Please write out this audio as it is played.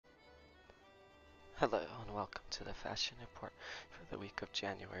Hello and welcome to the fashion report for the week of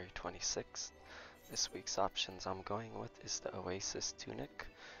January 26th. This week's options I'm going with is the Oasis tunic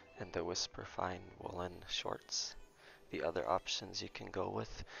and the Whisper Fine woolen shorts. The other options you can go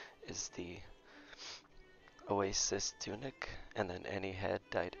with is the Oasis tunic and then any head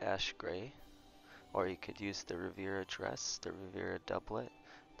dyed ash gray, or you could use the Riviera dress, the Riviera doublet,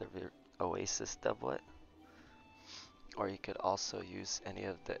 the Oasis doublet, or you could also use any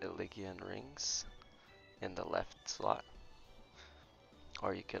of the Elysian rings in the left slot.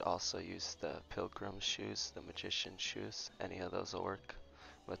 Or you could also use the pilgrim shoes, the magician shoes, any of those will work.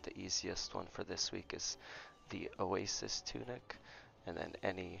 But the easiest one for this week is the Oasis tunic, and then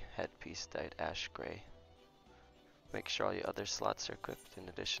any headpiece dyed ash gray. Make sure all your other slots are equipped in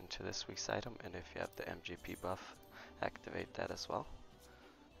addition to this week's item, and if you have the MGP buff, activate that as well.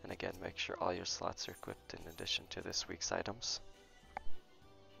 And again, make sure all your slots are equipped in addition to this week's items.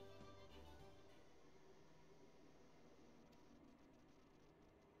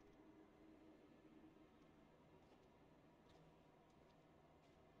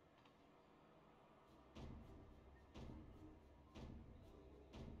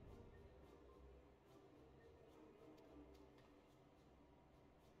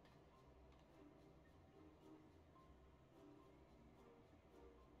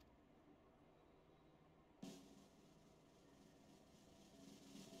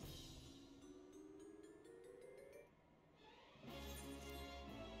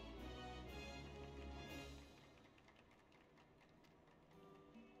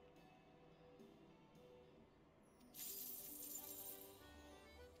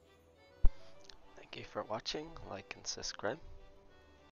 Thank you for watching, like and subscribe.